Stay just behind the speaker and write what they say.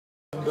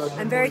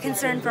I'm very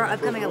concerned for our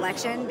upcoming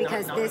election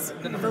because this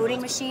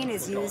voting machine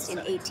is used in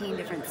 18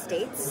 different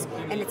states,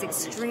 and it's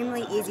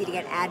extremely easy to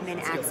get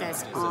admin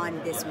access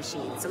on this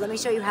machine. So let me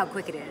show you how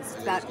quick it is.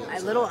 It's about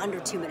a little under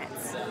 2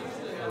 minutes.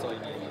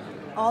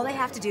 All they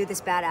have to do,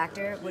 this bad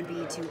actor, would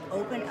be to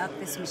open up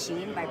this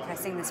machine by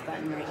pressing this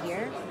button right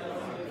here.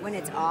 When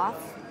it's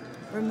off,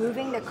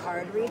 removing the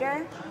card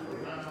reader,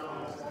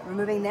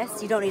 removing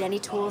this, you don't need any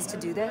tools to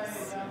do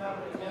this.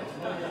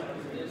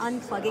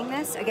 Unplugging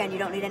this, again, you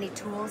don't need any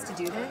tools to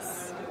do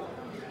this.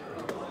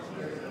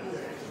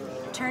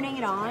 Turning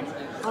it on,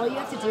 all you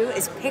have to do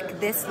is pick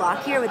this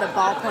lock here with a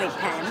ballpoint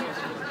pen.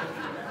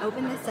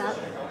 Open this up,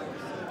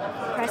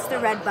 press the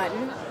red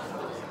button,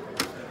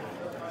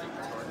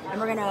 and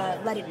we're gonna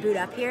let it boot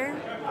up here,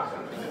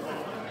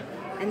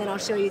 and then I'll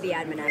show you the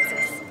admin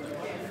access.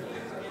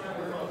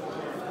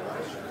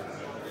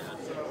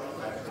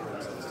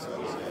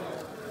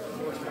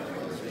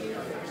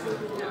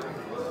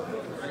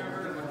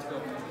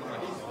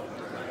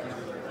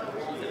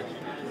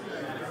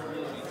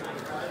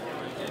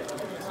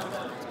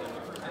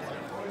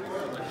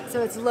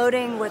 So it's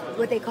loading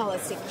what they call a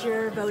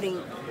secure voting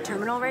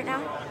terminal right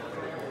now.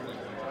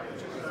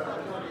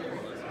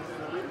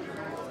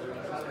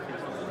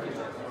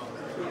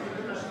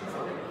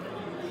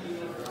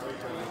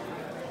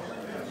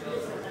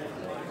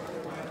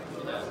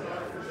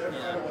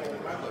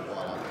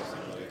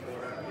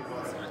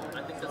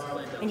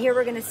 And here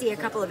we're going to see a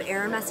couple of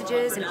error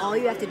messages, and all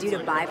you have to do to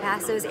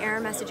bypass those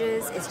error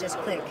messages is just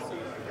click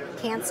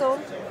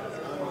cancel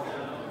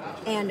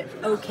and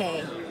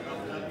OK.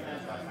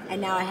 And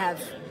now I have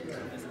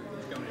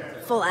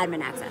full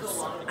admin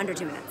access under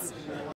 2 minutes.